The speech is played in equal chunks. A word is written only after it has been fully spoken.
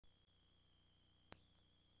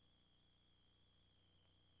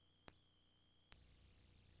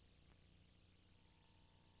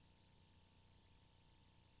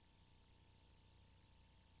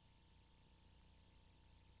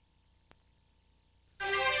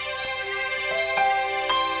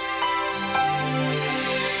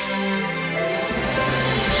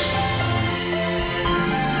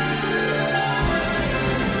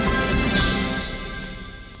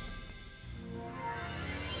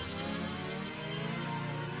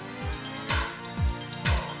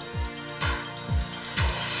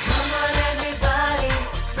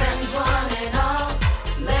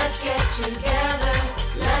together,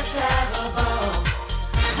 let's have a ball.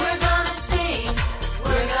 We're gonna sing,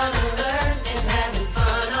 we're gonna learn, and having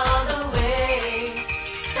fun all the way.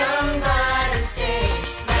 Somebody say,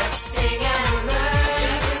 let's sing and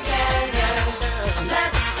learn together.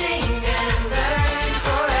 Let's sing and learn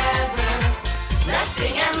forever. Let's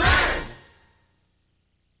sing and learn.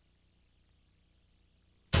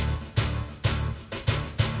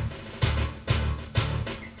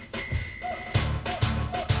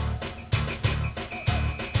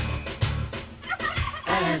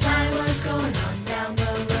 As I was going on down the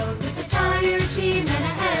road with a tired team and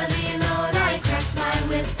a heavy load, I cracked my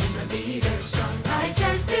whip and the leader strong. I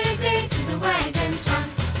says good day to the wagon tongue.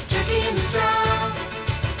 Jerky in the straw,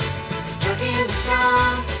 jerky in the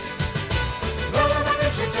straw. Roll him up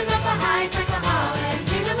and twist him up a high, take a haw, and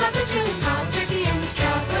hit him up a tune called Jerky in the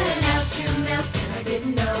straw. Put it out to milk and I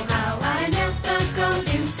didn't know how. I milked the goat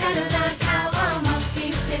instead of the cow. A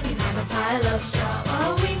monkey sitting on a pile of straw,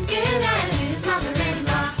 a winking at his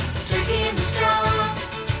mother-in-law. Jerky in the straw,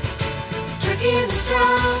 jerky in the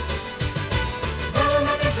straw. Roll him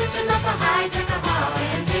up and twist him up a high, take a haw,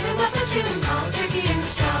 and hit him up a tune called Jerky in the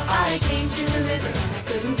straw. I came to the river and I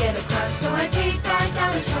couldn't get across, so I paid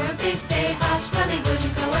 $5 for a big bay horse. Well, he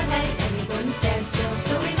wouldn't go ahead and he wouldn't stand still,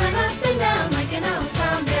 so we went up and down like an old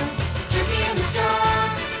sawmill. Jerky in the straw,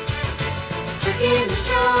 jerky in the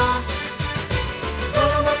straw.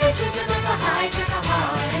 Roll him up and twist him up a high, take a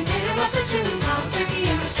haw, and hit him up a tune called Jerky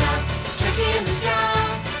in the straw. Jerky in the straw,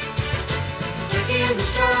 jerky in the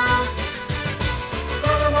straw.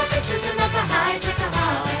 Roll him up and twist him up a high, take a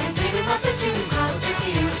haw, and hit him up a tune called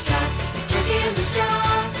Jerky in the straw. Jerky in the straw,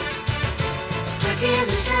 jerky in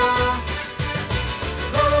the straw.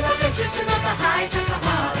 Roll him up and twist him up a high, take a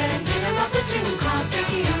haw, and hit him up a tune called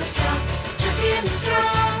Jerky in the straw. Jerky in the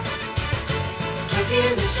straw, jerky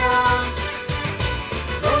in the straw.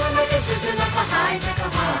 Roll him up and twist him up a high, take a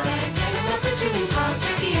haw, and hit him up a tune called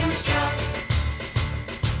Jerky in the straw.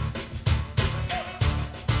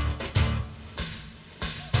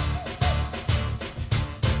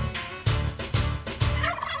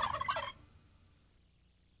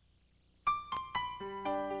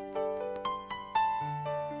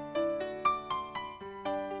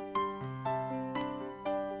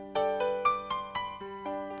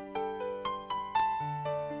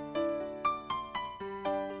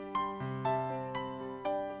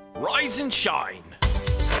 Rise and shine.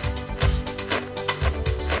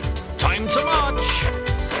 Time to march.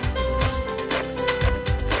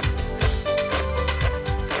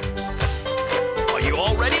 Are you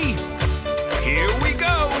all ready? Here we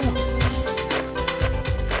go.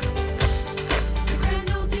 The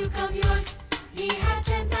grand old Duke of York, he had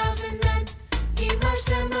 10,000 men. He marched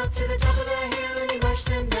them up to the top of the hill and he marched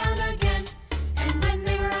them down again. And when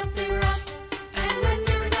they were up, they were up. And when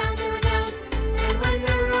they were down, they were down. And when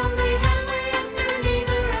they were only halfway up, they were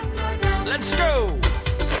neither up nor down. Let's go.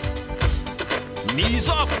 Knees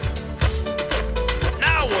up.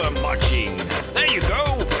 Now we're marching. There you go.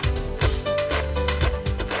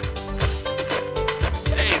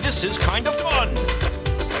 Hey, this is kind of fun.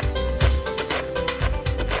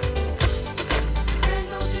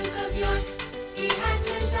 Grand old Duke of York, he had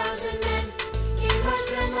 10,000 men. He marched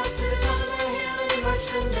them up to the top of the hill and he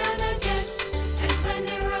marched them down again. And when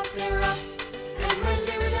they were up, they were up. And when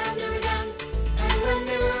they were down, they were down. And when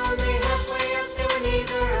they were only halfway up, they were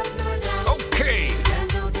neither up nor down. Okay,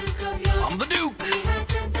 Grand old Duke of York, I'm the Duke. he had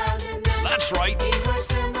 10,000 men. That's right. He marched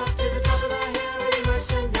them up to the top of the hill and he marched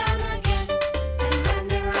them down again. And when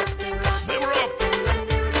they were up, they were up. They were up. And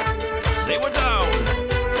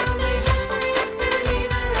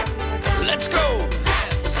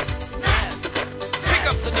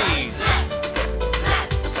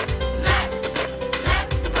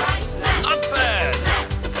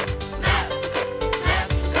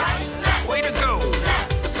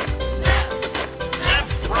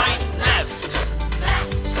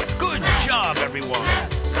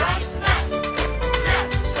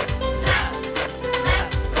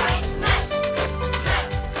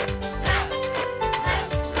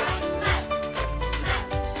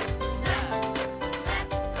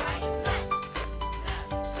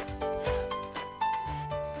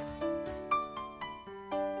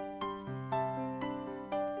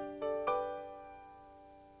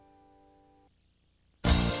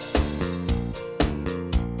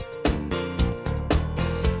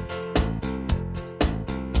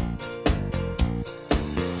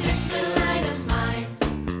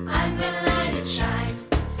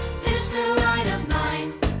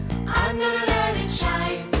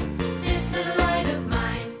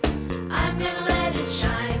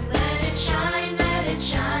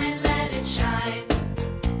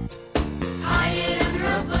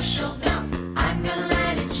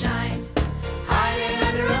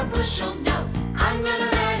bushel, no, I'm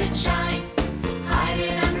gonna let it shine. Hide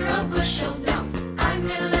it under a bushel, no, I'm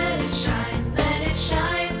gonna let it shine. Let it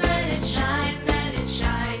shine, let it shine, let it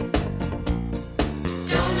shine.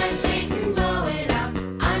 Don't let Satan blow it out,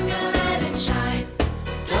 I'm gonna let it shine.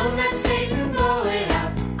 Don't let Satan blow it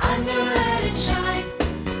out, I'm gonna let it shine.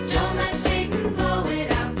 Don't let Satan blow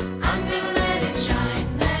it out, I'm gonna let it shine.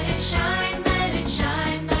 Let it shine, let it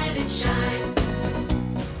shine, let it shine.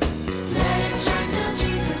 Let it shine till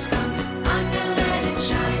Jesus comes, I'm gonna let it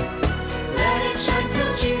shine. Let it shine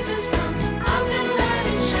till Jesus comes, I'm gonna let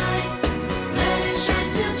it shine. Let it shine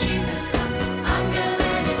till Jesus comes, I'm gonna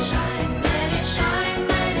let it shine. Let it shine,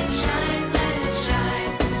 let it shine, let it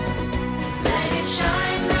shine. Let it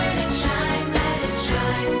shine, let it shine, let it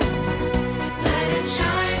shine. Let it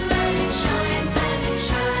shine, let it shine, let it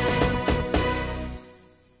shine.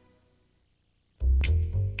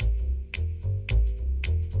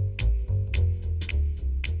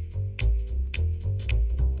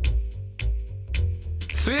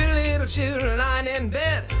 Three little children lying in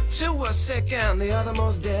bed. Two were sick and the other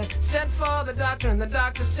most dead. Sent for the doctor and the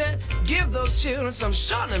doctor said, give those children some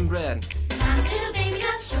shortening bread. Mom's little baby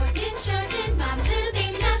loves shortening, shortening. Mom's little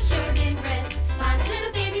baby loves shortening bread. Mom's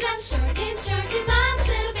little baby loves shortening, shortening. Mom's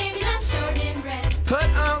little baby loves shortening bread. Put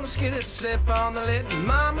on the skillet, slip on the lid.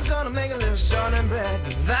 Mama's gonna make a little shortening bread.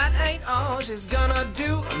 But that ain't all she's gonna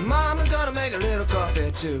do. Mama's gonna make a little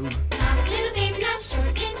coffee too. Mom's little baby loves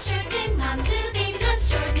shortening, shortening. Mom's little baby loves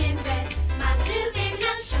shortening bread. Mom's little baby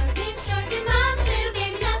loves shortening, shortening. Mom's little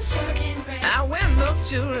baby loves shortening bread. Now when those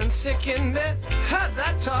children sick in bed heard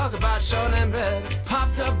that talk about shortening bread,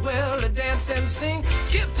 popped up well to dance and sing,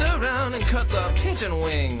 skipped around and cut the pigeon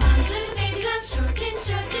wing. Mom's little baby loves shortening,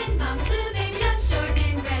 shortening. Mom's little baby loves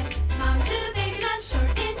shortening bread. Mom's little baby loves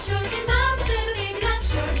shortening, shortening. Mom's little baby loves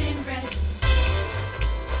shortening bread.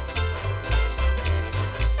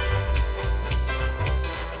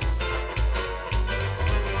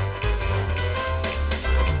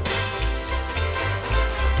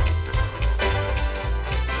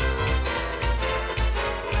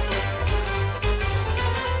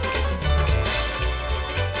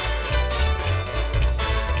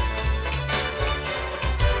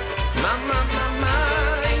 Mama, mama,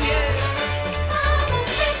 yeah.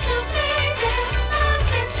 Mama's little baby loves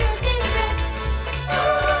that shortening bread.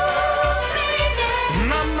 Ooh, baby.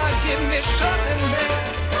 Mama, give me shortening bread.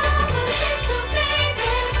 Mama's little baby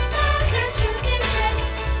loves that shortening bread.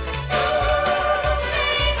 Ooh,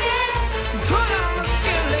 baby. Put on the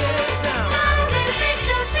skillet now. Mama's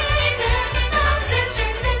little baby loves that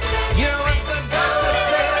shortening bread. You know what the doctor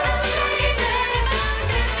said?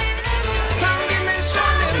 Come give me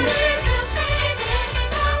shortening bread.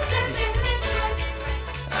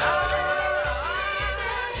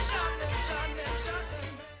 Shortening, shortening,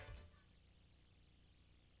 shortening bread.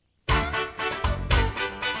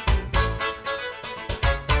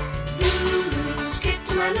 Lulu, skip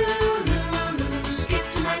to my Lulu, Lulu, skip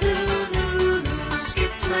to my Lulu, Lulu,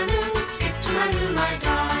 skip to my Lulu, skip to my Lulu, my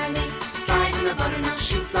darling. Flies in the butternut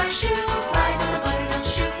shoe, fly shoe, flies in the butternut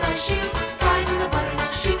shoe, fly shoe, flies in the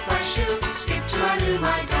butternut shoe, fly shoe, skip to my Lulu,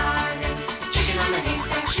 my darling. Chicken on the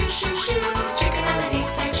haystack, shoo, shoo, shoo, chicken on the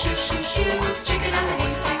haystack, shoo, shoo, shoo, chicken on the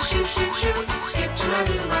haystack, shoo, shoo, shoo, skip to my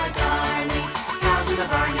Lulu, my darling. Cows in the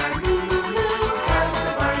barnyard, moo, moo, moo, cows in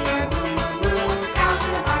the barnyard, moo, moo, moo, cows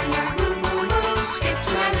in the barnyard, moo, moo, moo, skip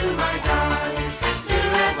to my Lulu, my darling.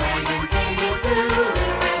 Little red wagon, painted blue,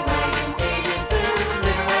 little red wagon, painted blue,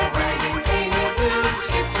 little red wagon, painted blue,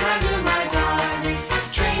 skip to my Lulu, my darling.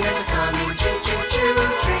 Train is a coming, choo, choo, choo,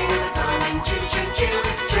 train is a coming, choo, choo, choo,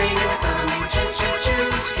 train is a coming, choo, choo,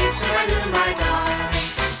 choo, skip to my Lulu, my darling.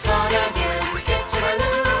 Gone again, skip to my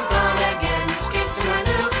Lulu, gone again, skip to my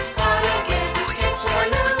Lulu, gone again, skip to my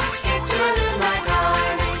Lulu, skip to my Lulu, my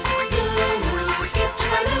darling. Lulu, skip to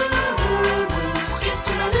my Lulu, Lulu, skip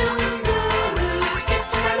to my Lulu, Lulu, skip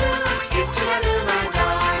to my Lulu, skip to my Lulu, my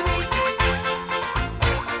darling.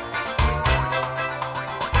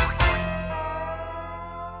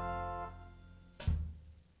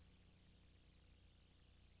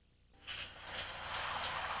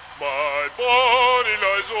 My Bonnie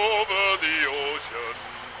lies over the ocean.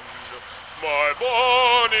 My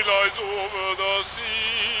Bonnie lies over the sea.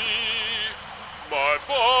 My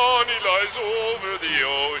Bonnie lies over the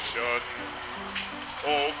ocean.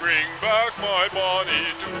 Oh, bring back my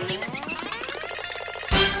Bonnie to me.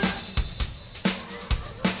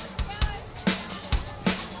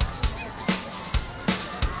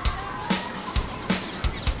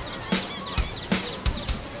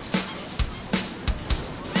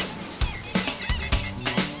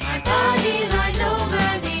 My body lies over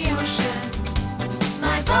the ocean.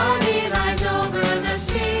 My body lies over the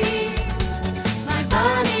sea.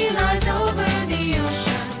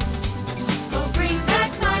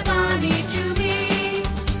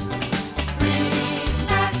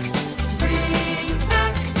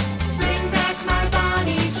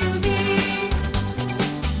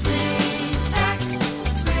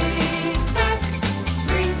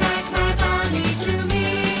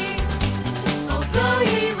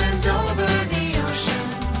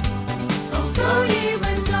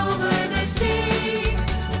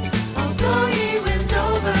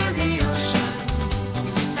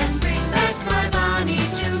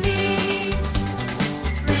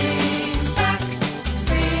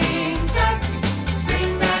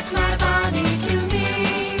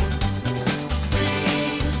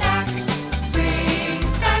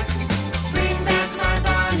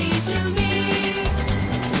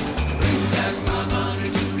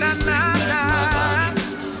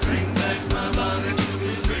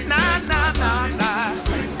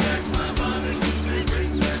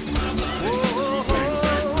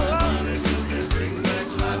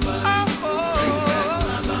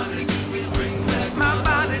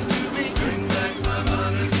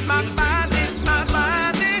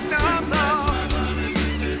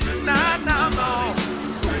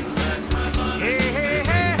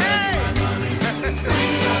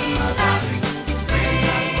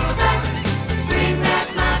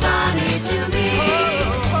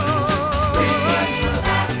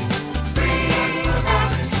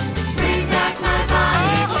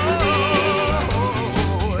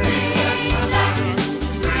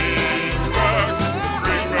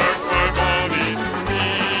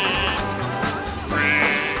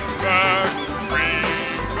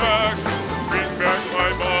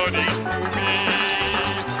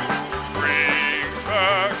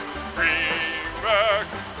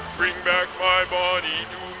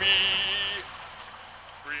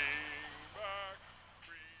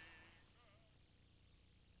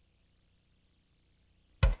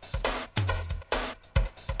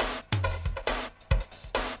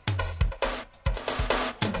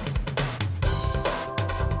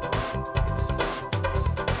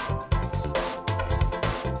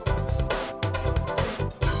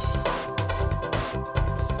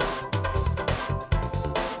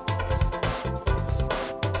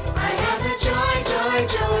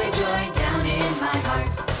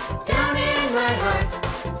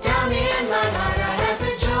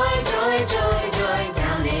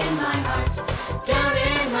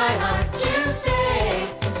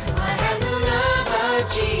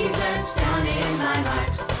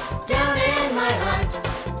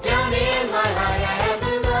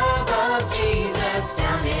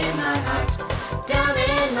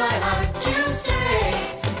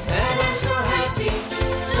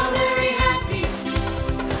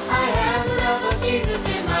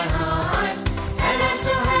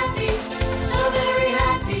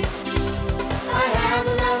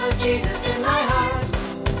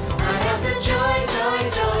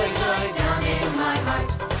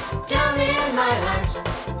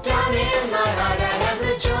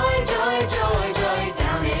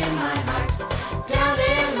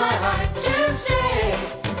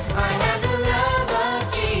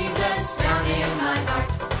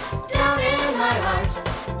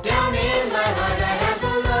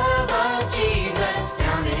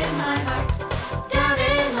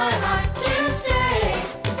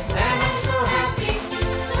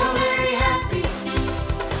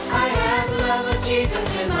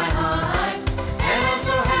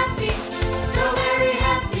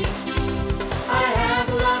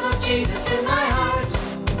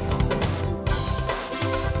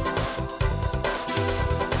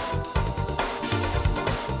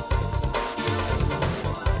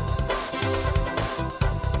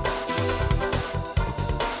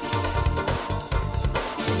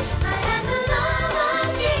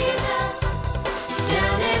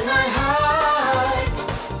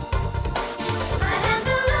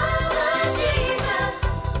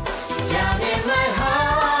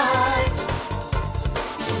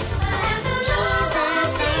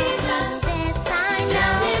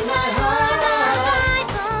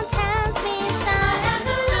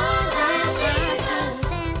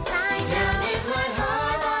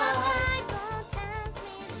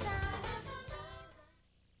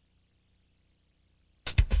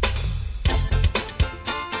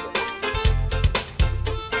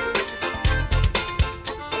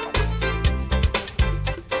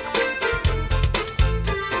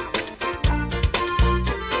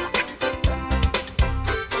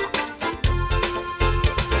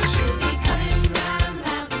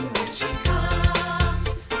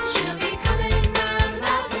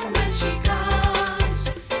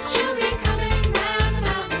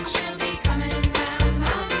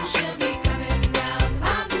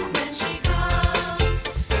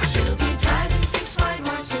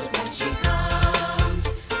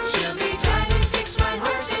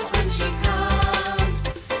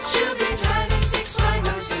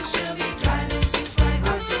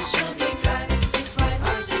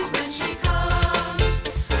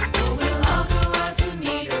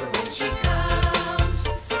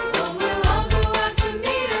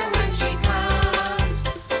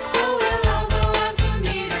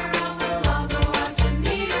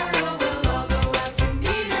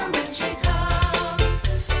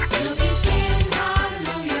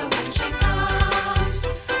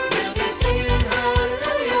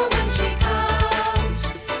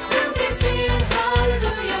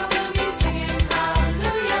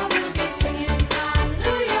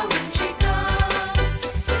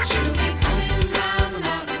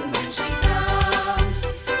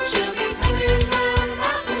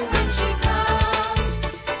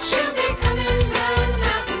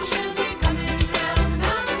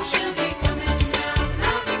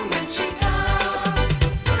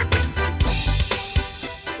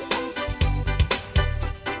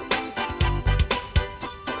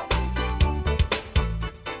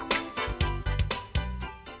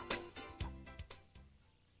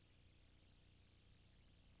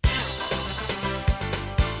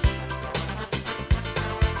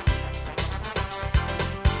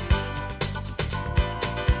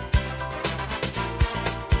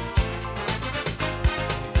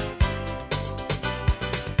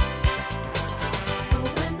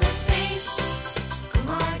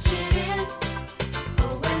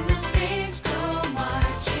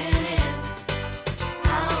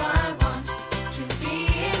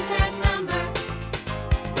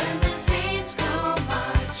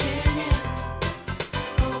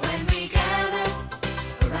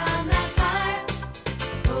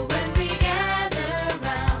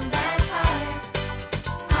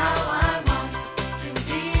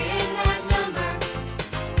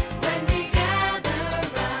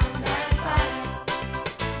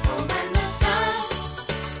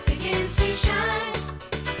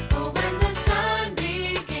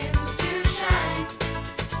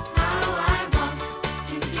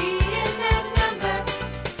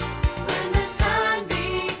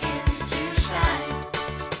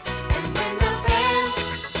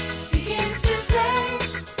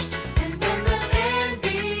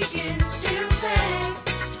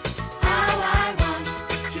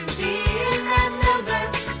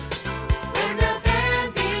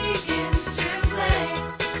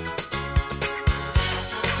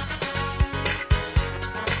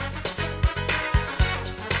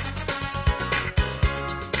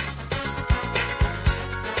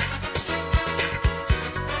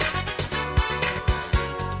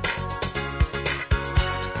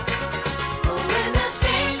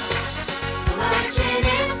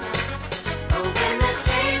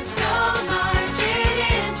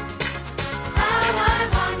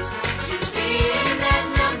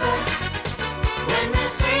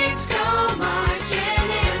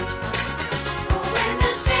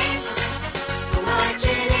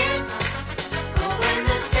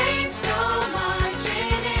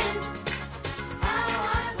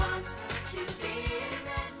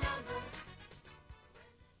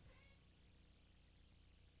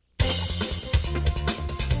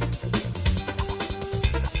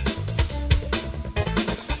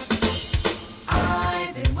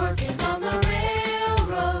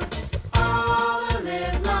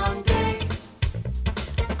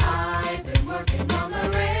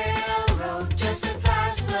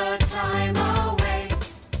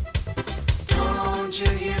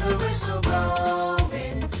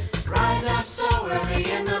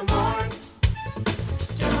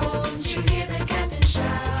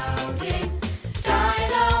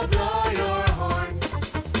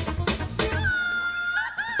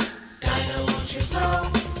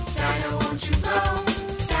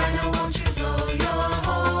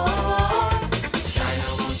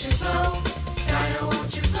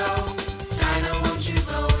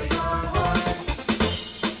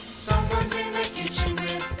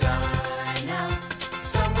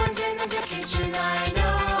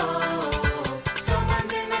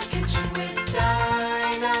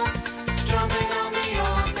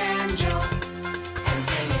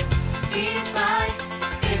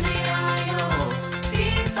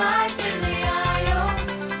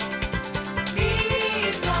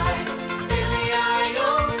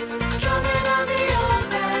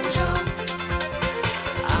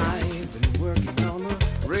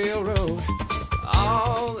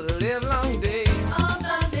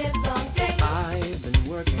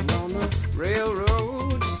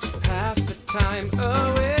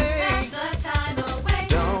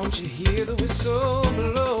 so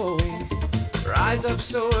blowing. Rise up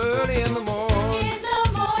so early in the morning. In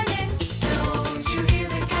the morning, don't you hear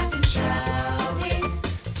the captain shouting?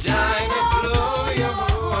 Dinah, blow your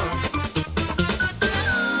horn.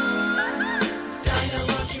 Dinah,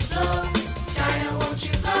 won't you blow? Dinah, won't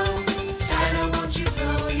you blow? Dinah, won't you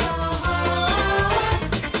blow your horn?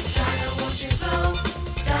 Dinah, won't you blow?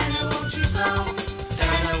 Dinah, won't you blow?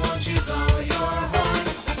 Dinah, won't you blow your horn?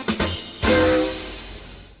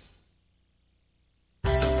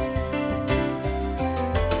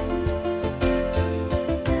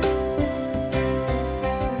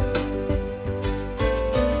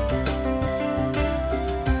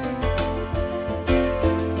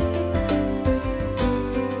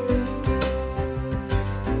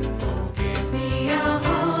 Give me a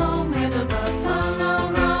home where the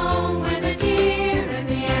buffalo roam, where the deer and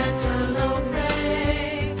the antelope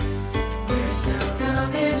play, where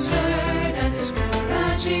seldom is heard a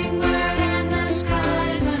discouraging word, and the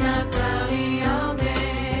skies are not cloudy all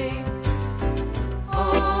day.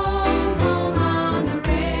 Home, home on the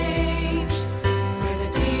range, where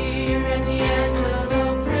the deer and the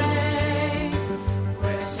antelope play,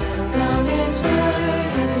 where seldom is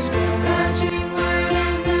heard a discouraging word,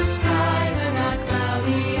 and the skies are not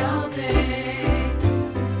cloudy all day.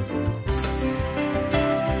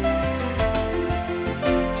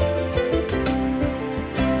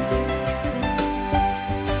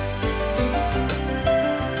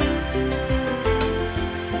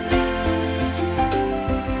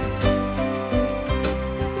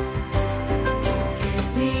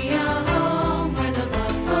 Give me a home where the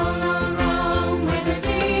buffalo roam, where the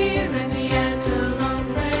deer and the antelope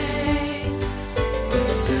play, where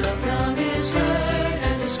seldom is heard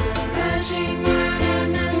a discouraging word,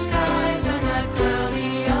 and the skies are not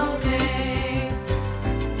cloudy all day.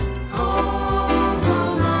 Home,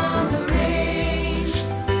 home on the range,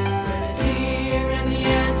 where the deer and the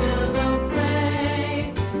antelope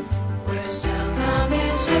play, where seldom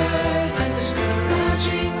is heard a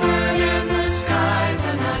discouraging word, and the skies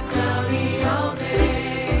are not cloudy all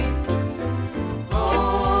day.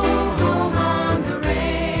 Oh, home on the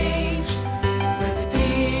range, where the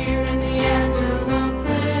deer and the antelope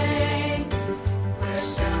play, where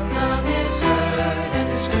seldom is heard a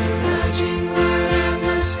discouraging word, and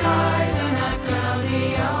the skies are not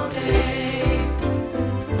cloudy all day.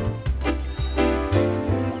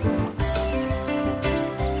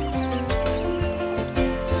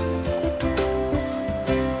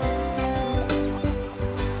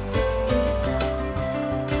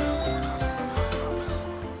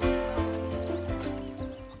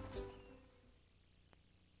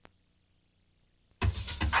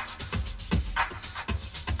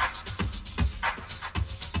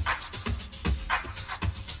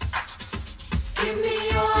 Give me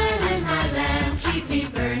oil in my lamp, keep me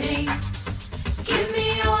burning. Give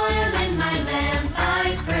me oil in my lamp,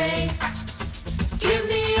 I pray. Give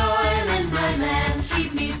me oil in my lamp,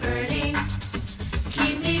 keep me burning.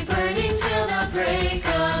 Keep me burning till the break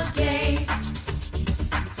of day.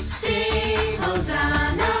 Sing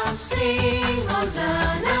Hosanna, sing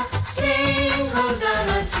Hosanna, sing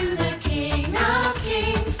Hosanna to the King of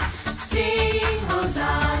Kings. Sing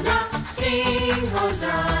Hosanna, sing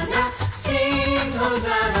Hosanna, sing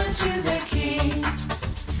Hosanna to the King.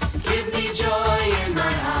 Give me joy in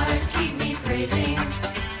my heart, keep me praising.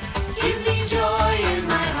 Give me joy in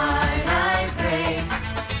my heart, I pray.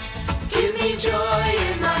 Give me joy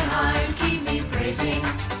in my heart, keep me praising.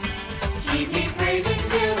 Keep me praising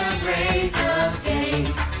till the break of day.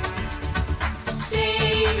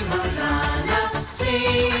 Sing Hosanna,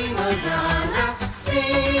 sing Hosanna,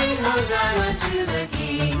 sing Hosanna to the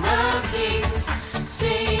King of Kings.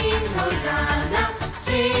 Sing Hosanna,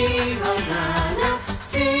 sing Hosanna,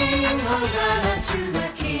 sing Hosanna to the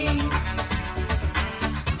King.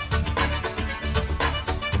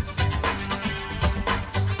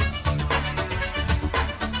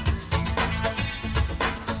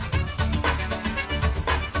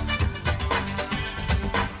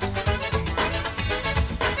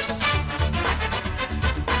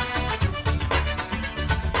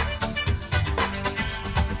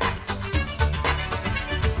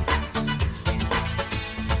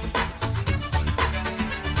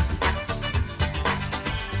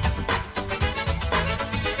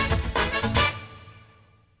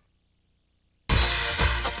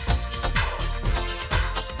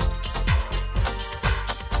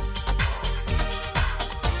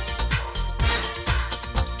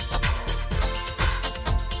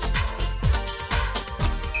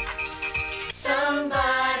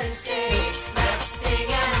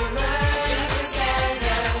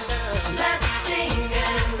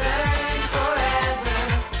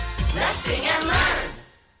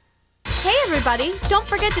 everybody! Don't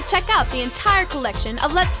forget to check out the entire collection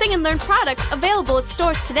of Let's Sing and Learn products available at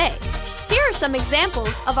stores today. Here are some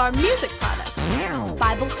examples of our music products.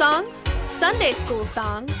 Bible songs, Sunday school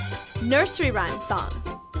songs, nursery rhyme songs,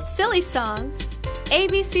 silly songs,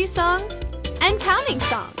 ABC songs, and counting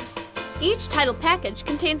songs. Each title package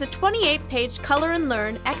contains a 28-page Color and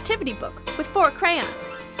Learn activity book with 4 crayons,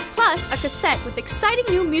 plus a cassette with exciting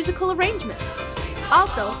new musical arrangements.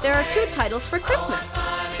 Also, there are 2 titles for Christmas,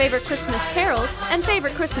 Favorite Christmas Carols and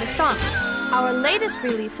Favorite Christmas Songs. Our latest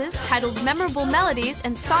releases, titled Memorable Melodies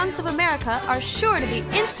and Songs of America, are sure to be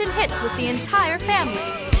instant hits with the entire family.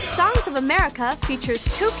 Songs of America features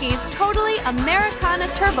Tuki's Totally Americana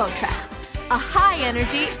Turbo track, a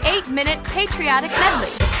high-energy 8-minute patriotic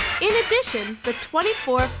medley. In addition, the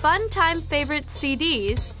 24 Fun Time Favorite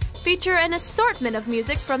CDs feature an assortment of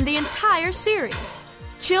music from the entire series.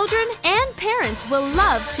 Children and parents will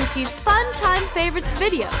love Tuki's Fun Time Favorites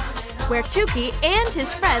videos, where Tuki and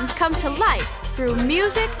his friends come to life through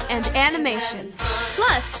music and animation.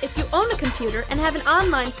 Plus, if you own a computer and have an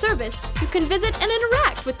online service, you can visit and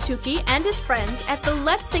interact with Tuki and his friends at the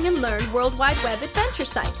Let's Sing and Learn World Wide Web adventure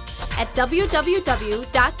site at www.tuki.com.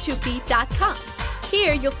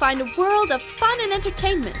 Here you'll find a world of fun and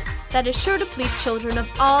entertainment that is sure to please children of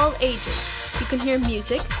all ages. You can hear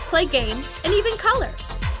music, play games, and even color.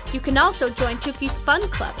 You can also join Tuki's Fun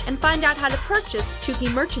Club and find out how to purchase Tuki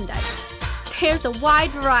merchandise. There's a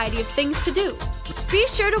wide variety of things to do. Be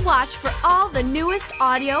sure to watch for all the newest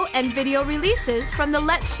audio and video releases from the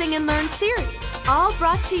Let's Sing and Learn series, all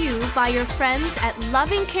brought to you by your friends at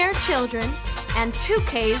Loving Care Children and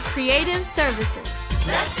 2K's Creative Services.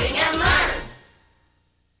 Let's sing and learn.